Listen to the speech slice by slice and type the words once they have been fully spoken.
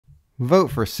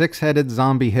Vote for six-headed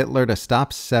zombie Hitler to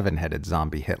stop seven-headed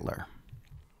zombie Hitler.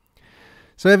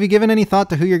 So have you given any thought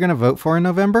to who you're going to vote for in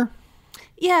November?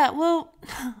 Yeah, well,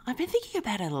 I've been thinking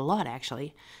about it a lot,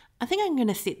 actually. I think I'm going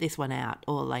to sit this one out,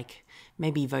 or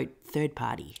maybe vote third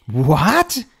party.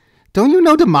 What? Don't you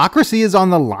know democracy is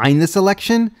on the line this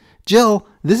election? Jill,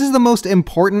 this is the most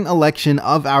important election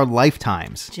of our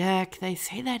lifetimes. Jack, they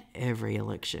say that every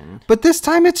election. But this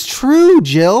time it's true,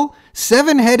 Jill.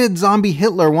 Seven-headed zombie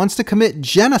Hitler wants to commit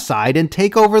genocide and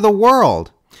take over the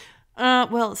world.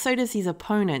 Well, so does his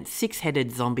opponent,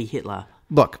 six-headed zombie Hitler.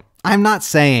 Look, I'm not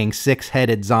saying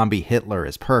six-headed zombie Hitler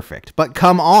is perfect, but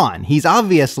come on, he's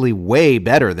obviously way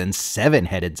better than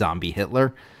seven-headed zombie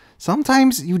Hitler.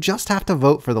 Sometimes you just have to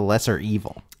vote for the lesser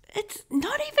evil. It's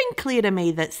not even clear to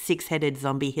me that six-headed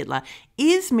zombie Hitler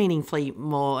is meaningfully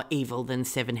more evil than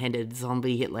seven-headed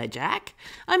zombie Hitler, Jack.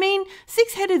 I mean,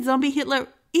 six-headed zombie Hitler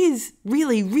is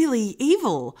really, really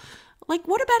evil. What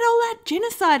about all that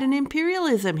genocide and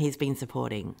imperialism he's been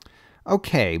supporting?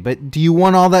 Okay, but do you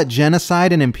want all that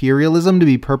genocide and imperialism to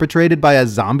be perpetrated by a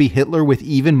zombie Hitler with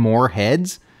even more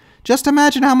heads? Just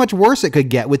imagine how much worse it could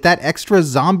get with that extra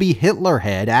zombie Hitler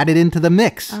head added into the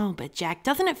mix. Oh, but Jack,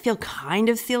 doesn't it feel kind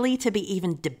of silly to be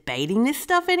even debating this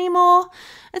stuff anymore?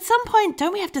 At some point,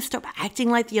 don't we have to stop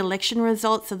acting like the election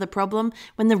results are the problem,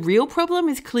 when the real problem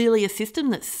is clearly a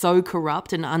system that's so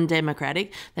corrupt and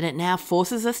undemocratic that it now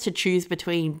forces us to choose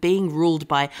between being ruled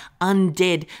by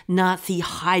undead Nazi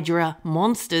Hydra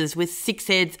monsters with six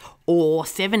heads or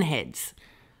seven heads?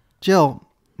 Jill,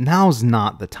 now's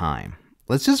not the time.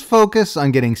 Let's just focus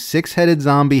on getting six-headed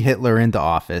zombie Hitler into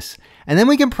office, and then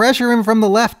we can pressure him from the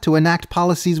left to enact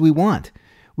policies we want.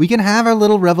 We can have our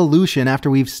little revolution after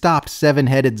we've stopped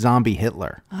seven-headed zombie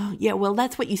Hitler. Oh, yeah, well,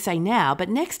 that's what you say now, but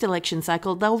next election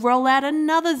cycle, they'll roll out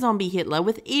another zombie Hitler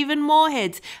with even more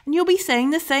heads, and you'll be saying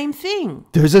the same thing.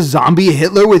 There's a zombie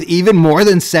Hitler with even more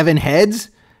than seven heads?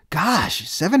 Gosh,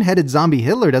 seven-headed zombie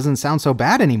Hitler doesn't sound so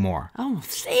bad anymore. Oh,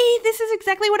 see, this is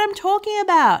exactly what I'm talking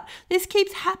about. This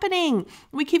keeps happening.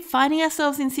 We keep finding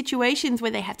ourselves in situations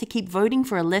where they have to keep voting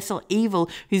for a lesser evil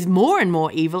who's more and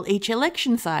more evil each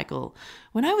election cycle.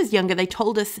 When I was younger, they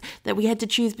told us that we had to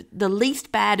choose the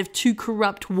least bad of two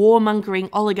corrupt, warmongering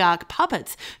oligarch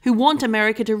puppets who want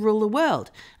America to rule the world.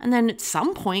 And then at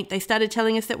some point, they started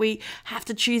telling us that we have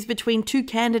to choose between two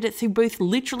candidates who both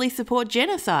literally support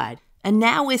genocide. And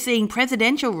now we're seeing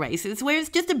presidential races where it's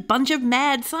just a bunch of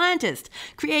mad scientists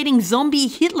creating zombie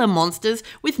Hitler monsters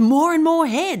with more and more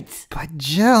heads. But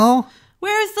Jill...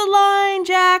 Where is the line,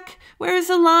 Jack? Where is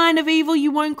the line of evil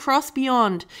you won't cross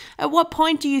beyond? At what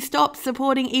point do you stop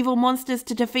supporting evil monsters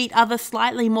to defeat other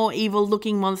slightly more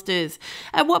evil-looking monsters?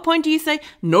 At what point do you say,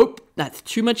 nope, that's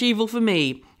too much evil for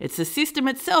me. It's the system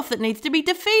itself that needs to be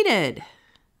defeated.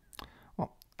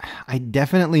 Well, I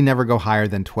definitely never go higher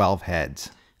than 12 heads.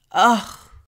 Ugh,